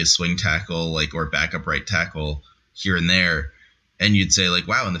able to be a swing tackle, like, or backup right tackle here and there. And you'd say like,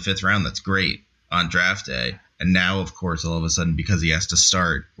 wow, in the 5th round, that's great on draft day. And now, of course, all of a sudden, because he has to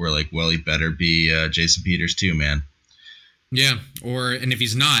start, we're like, well, he better be Jason Peters too, man. Yeah. And if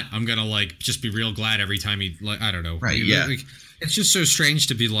he's not, I'm going to like just be real glad every time he, like, I don't know. Right. Yeah. Like, it's just so strange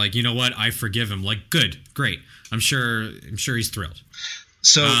to be like, you know what? I forgive him. Like, good, great. I'm sure he's thrilled.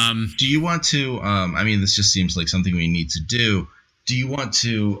 So do you want to, I mean, this just seems like something we need to do. Do you want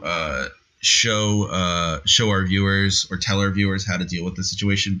to show our viewers or tell our viewers how to deal with the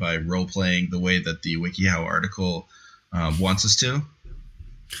situation by role-playing the way that the WikiHow article wants us to?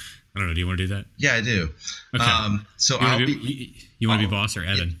 I don't know. Do you want to do that? Yeah, I do. Okay. So you want to be boss or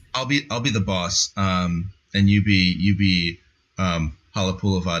Evan? I'll be the boss, and you be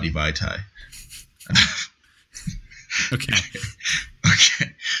Halapulavati Vaitai. Okay. Okay.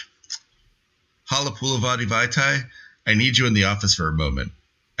 Halapulavati Vaitai, I need you in the office for a moment.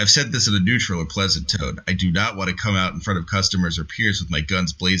 I've said this in a neutral or pleasant tone. I do not want to come out in front of customers or peers with my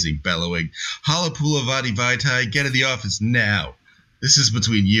guns blazing, bellowing, Halapulavati Vaitai, get in the office now. This is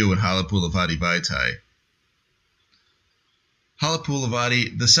between you and Halapulavati Vaitai.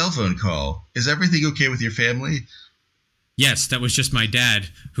 Halapulavati, the cell phone call. Is everything okay with your family? Yes, that was just my dad,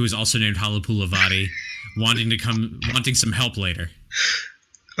 who is also named Halapulavati, wanting some help later.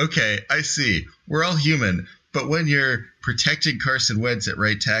 Okay, I see. We're all human, but when you're protecting Carson Wentz at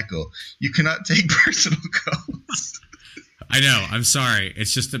right tackle, you cannot take personal calls. I know. I'm sorry.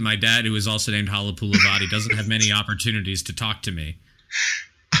 It's just that my dad, who is also named Halapulavati, doesn't have many opportunities to talk to me.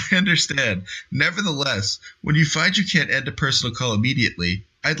 I understand. Nevertheless, when you find you can't end a personal call immediately,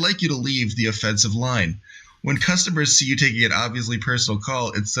 I'd like you to leave the offensive line. When customers see you taking an obviously personal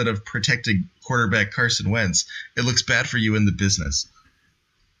call instead of protecting quarterback Carson Wentz, it looks bad for you in the business.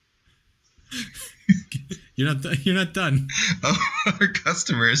 You're not done. Our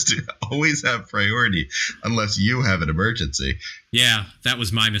customers do always have priority unless you have an emergency. Yeah, that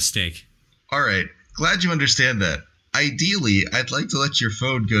was my mistake. All right. Glad you understand that. Ideally, I'd like to let your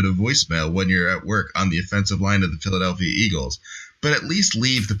phone go to voicemail when you're at work on the offensive line of the Philadelphia Eagles, but at least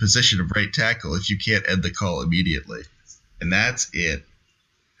leave the position of right tackle if you can't end the call immediately. And that's it.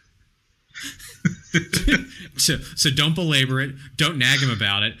 So don't belabor it. Don't nag him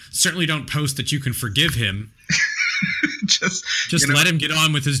about it. Certainly don't post that you can forgive him. Just let him get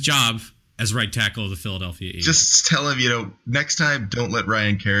on with his job as right tackle of the Philadelphia Eagles. Just tell him, next time don't let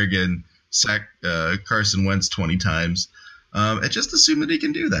Ryan Kerrigan sack Carson Wentz 20 times. And just assume that he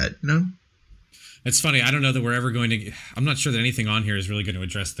can do that, It's funny. I don't know that we're ever going to. I'm not sure that anything on here is really going to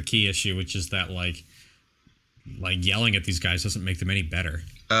address the key issue, which is that like yelling at these guys doesn't make them any better.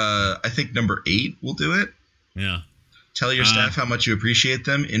 I think number 8 will do it. Yeah. Tell your staff how much you appreciate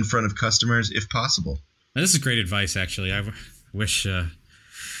them in front of customers, if possible. This is great advice, actually. I wish. Anyway.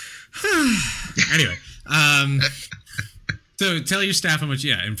 So tell your staff how much,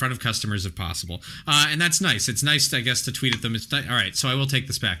 in front of customers if possible. And that's nice. It's nice, I guess, to tweet at them. All right, so I will take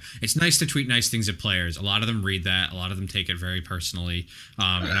this back. It's nice to tweet nice things at players. A lot of them read that. A lot of them take it very personally.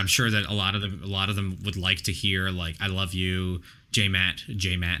 And I'm sure that a lot of them would like to hear, like, I love you, J-Matt,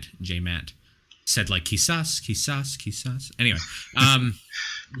 said, like, quizás. Anyway,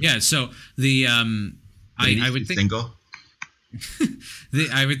 so the I would think... Single?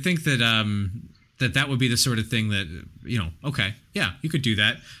 I would think that that would be the sort of thing that, okay, yeah, you could do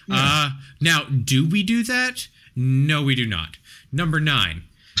that. Yeah. Now, do we do that? No, we do not. Number 9,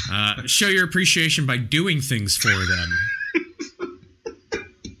 show your appreciation by doing things for them.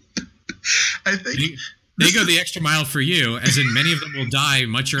 I think they go the extra mile for you, as in many of them will die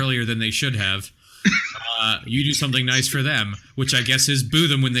much earlier than they should have. You do something nice for them, which I guess is boo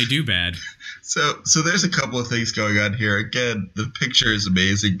them when they do bad. So there's a couple of things going on here. Again, the picture is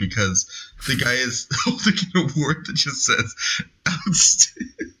amazing because the guy is holding an award that just says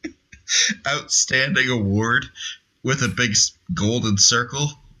outstanding award with a big golden circle.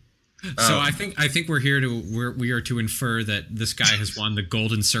 So I think we are to infer that this guy has won the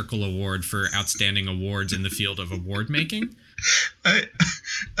Golden Circle Award for outstanding awards in the field of award making. I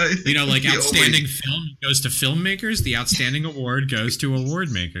think like outstanding film goes to filmmakers, the outstanding award goes to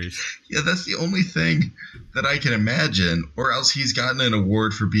award makers. Yeah, that's the only thing that I can imagine. Or else he's gotten an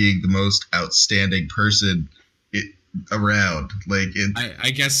award for being the most outstanding person around.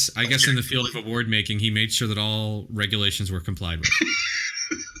 I guess in the field of award making, he made sure that all regulations were complied with.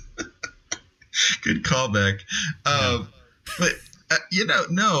 Good callback. But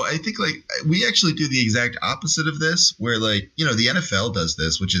no, I think we actually do the exact opposite of this, where the NFL does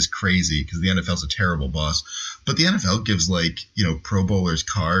this, which is crazy because the NFL's a terrible boss. But the NFL gives Pro Bowlers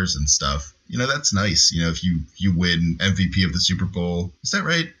cars and stuff. That's nice. If you win MVP of the Super Bowl, is that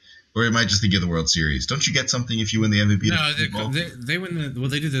right? Or am I just thinking of the World Series? Don't you get something if you win the MVP? No, of the Super Bowl? they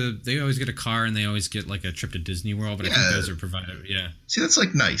win they always get a car and they always get a trip to Disney World, but I think those are provided. Yeah. See, that's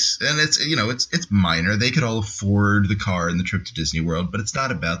nice. And it's, it's minor. They could all afford the car and the trip to Disney World, but it's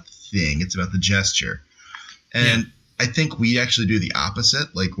not about the thing. It's about the gesture. And I think we actually do the opposite.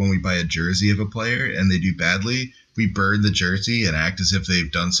 When we buy a jersey of a player and they do badly, we burn the jersey and act as if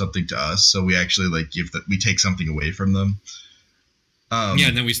they've done something to us. So we actually we take something away from them.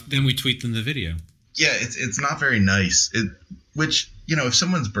 And then we tweet them the video. Yeah, it's not very nice. Which if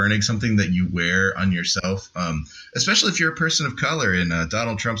someone's burning something that you wear on yourself, especially if you're a person of color in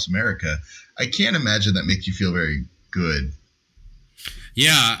Donald Trump's America, I can't imagine that makes you feel very good.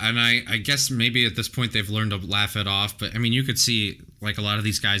 Yeah, and I guess maybe at this point they've learned to laugh it off. But I mean, you could see a lot of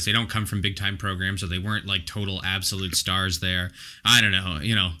these guys, they don't come from big time programs, or they weren't total absolute stars there. I don't know.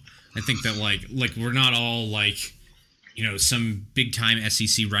 I think that we're not all some big time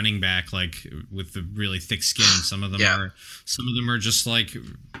SEC running back with the really thick skin. Some of them are just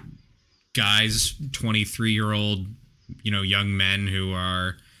guys, 23-year-old, young men who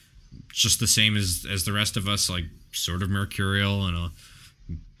are just the same as the rest of us, sort of mercurial and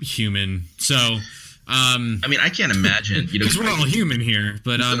human. So, I mean, I can't imagine, because we're all human here,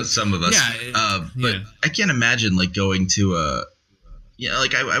 but some of us, I can't imagine going to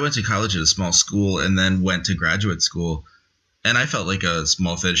I went to college at a small school and then went to graduate school, and I felt like a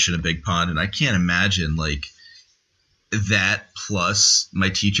small fish in a big pond. And I can't imagine that plus my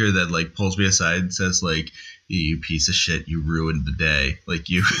teacher that pulls me aside and says you piece of shit, you ruined the day.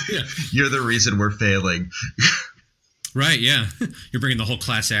 You're the reason we're failing. Right. Yeah. You're bringing the whole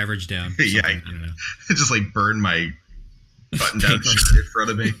class average down. Yeah. I don't know. Just burn my button down shirt in front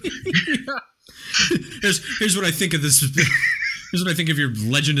of me. Here's what I think of this. Here's what I think of your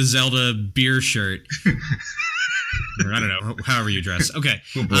Legend of Zelda beer shirt. Or I don't know, however you dress. Okay.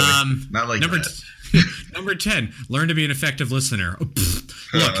 Oh boy. Not that. Number 10, learn to be an effective listener.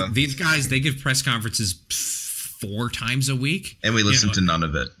 Look, these guys, they give press conferences 4 times a week. And we listen to none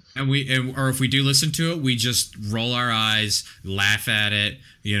of it. Or if we do listen to it, we just roll our eyes, laugh at it,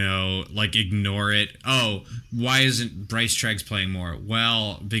 ignore it. Oh, why isn't Bryce Treggs playing more?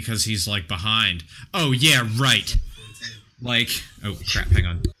 Well, because he's behind. Oh, yeah, right. Oh crap, hang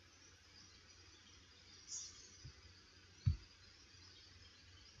on.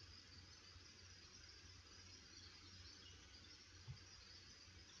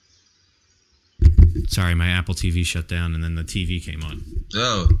 Sorry, my Apple TV shut down and then the TV came on.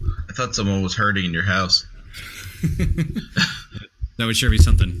 Oh, I thought someone was hurting in your house. That would sure be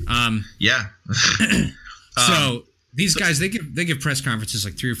something. Yeah. So these guys, they give press conferences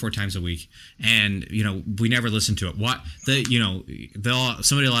 3 or 4 times a week, and we never listen to it.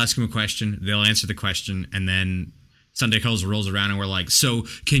 Somebody will ask them a question, they'll answer the question, and then Sunday Calls rolls around and we're like, so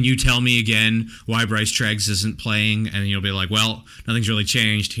can you tell me again why Bryce Treggs isn't playing? And you'll be like, well, nothing's really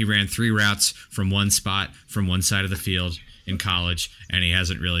changed. He ran 3 routes from one spot from one side of the field in college, and he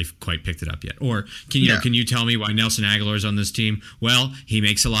hasn't really quite picked it up yet. Or can you tell me why Nelson Aguilar's on this team? Well, he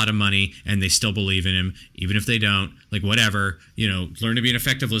makes a lot of money and they still believe in him, even if they don't. Whatever, learn to be an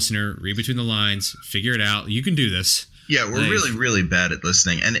effective listener, read between the lines, figure it out. You can do this. Yeah, we're really, really bad at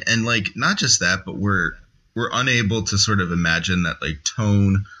listening. And not just that, but we're we're unable to sort of imagine that like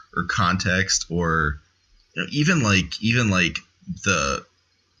tone or context or even like the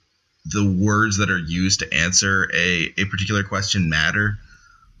words that are used to answer a particular question matter.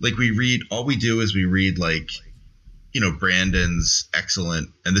 Like all we do is we read like, Brandon's excellent,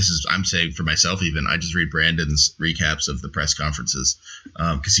 and this is, I'm saying for myself even, I just read Brandon's recaps of the press conferences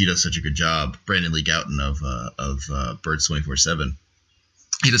because he does such a good job. Brandon Lee Gouton of Birds 24/7.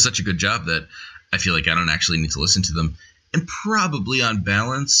 He does such a good job that I feel like I don't actually need to listen to them. And probably on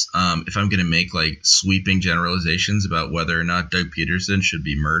balance, if I'm going to make like sweeping generalizations about whether or not Doug Peterson should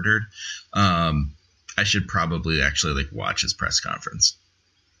be murdered, I should probably actually like watch his press conference.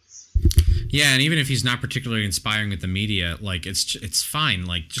 Yeah, and even if he's not particularly inspiring with the media, like it's fine.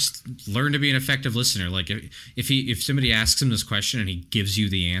 Like just learn to be an effective listener. Like if somebody asks him this question and he gives you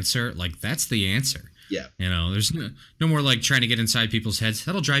the answer, like that's the answer. Yeah. There's no more like trying to get inside people's heads.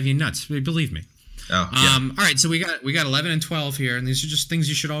 That'll drive you nuts. Believe me. Oh, yeah. All right, so we got 11 and 12 here, and these are just things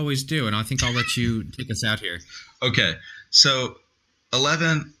you should always do. And I think I'll let you take us out here. Okay, so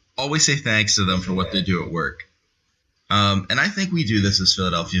 11, always say thanks to them for what they do at work. And I think we do this as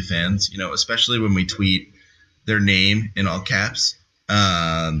Philadelphia fans, especially when we tweet their name in all caps.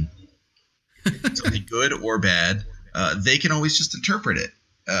 Something good or bad, they can always just interpret it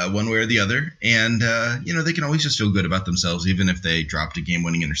one way or the other. And, they can always just feel good about themselves, even if they dropped a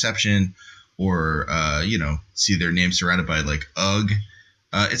game-winning interception or, see their name surrounded by, like, UGG.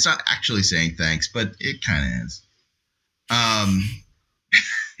 It's not actually saying thanks, but it kind of is.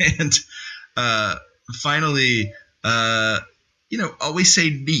 And finally, always say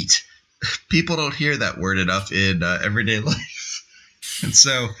neat. People don't hear that word enough in everyday life. And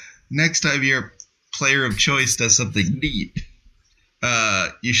so next time your player of choice does something neat,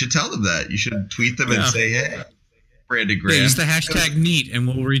 you should tell them that. You should tweet them and say, hey, Brandon Graham. Yeah, use the hashtag neat and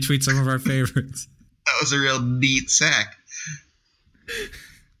we'll retweet some of our favorites. That was a real neat sack.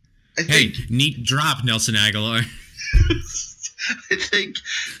 Hey, neat drop, Nelson Aguilar.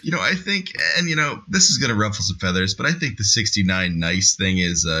 I think, and this is going to ruffle some feathers, but I think the 69 nice thing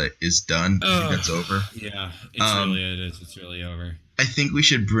is done. I think that's over. Yeah, it is. It's really over. I think we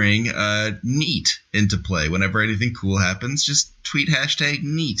should bring neat into play. Whenever anything cool happens, just tweet hashtag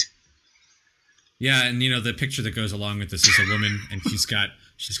neat. Yeah, and the picture that goes along with this is a woman, and she's got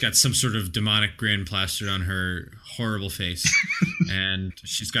some sort of demonic grin plastered on her horrible face, and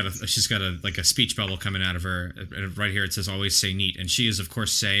she's got a like a speech bubble coming out of her. And right here it says "Always say neat," and she is of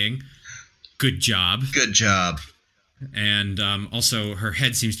course saying, "Good job." Good job. And also her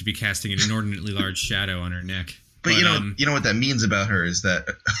head seems to be casting an inordinately large shadow on her neck. But you know what that means about her is that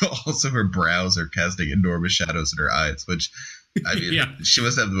also her brows are casting enormous shadows in her eyes, which. I mean, yeah. She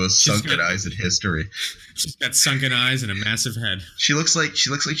must have the most sunken eyes in history. She's got sunken eyes and a massive head. She looks like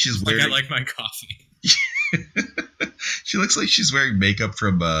she's wearing. I like my coffee. She looks like she's wearing makeup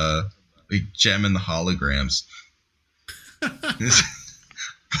from like Gem and the Holograms. But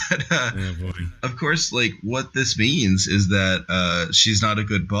oh boy. Of course, like what this means is that she's not a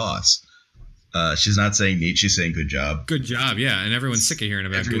good boss. She's not saying neat. She's saying good job. Good job, yeah. And everyone's sick of hearing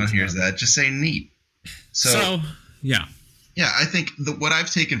about. Everyone hears that. Just say neat. So yeah. Yeah, I think what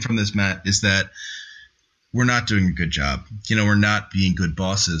I've taken from this, Matt, is that we're not doing a good job. We're not being good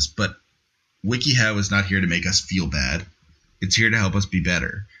bosses, but WikiHow is not here to make us feel bad. It's here to help us be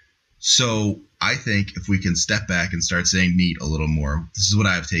better. So I think if we can step back and start saying neat a little more, this is what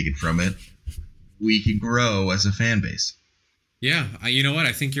I've taken from it, we can grow as a fan base. Yeah, you know what?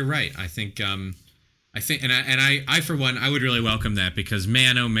 I think you're right. I think I for one, I would really welcome that because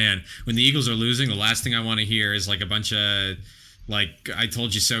man, oh man, when the Eagles are losing, the last thing I want to hear is like a bunch of like I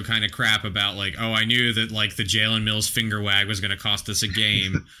told you so kind of crap about like, oh, I knew that like the Jalen Mills finger wag was going to cost us a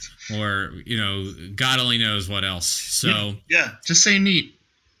game or, God only knows what else. So yeah, just say neat.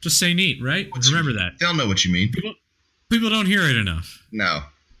 Just say neat, right? Remember that. They'll know what you mean. People don't hear it enough. No.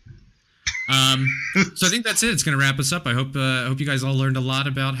 So I think that's it. It's going to wrap us up. I hope you guys all learned a lot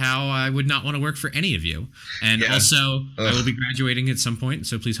about how I would not want to work for any of you. And also, I will be graduating at some point,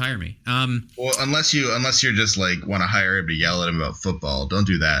 so please hire me. Well, unless you're just like want to hire him to yell at him about football, don't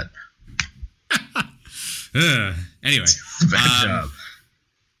do that. Anyway, bad job.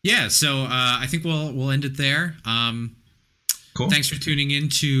 Yeah, so I think we'll end it there. Cool. Thanks for tuning in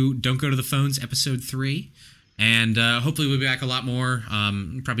to Don't Go to the Phones, episode 3. And hopefully we'll be back a lot more.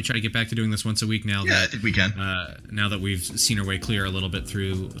 Probably try to get back to doing this once a week now. Yeah, I think we can. Now that we've seen our way clear a little bit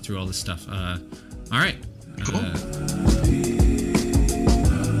through all this stuff. All right. Cool.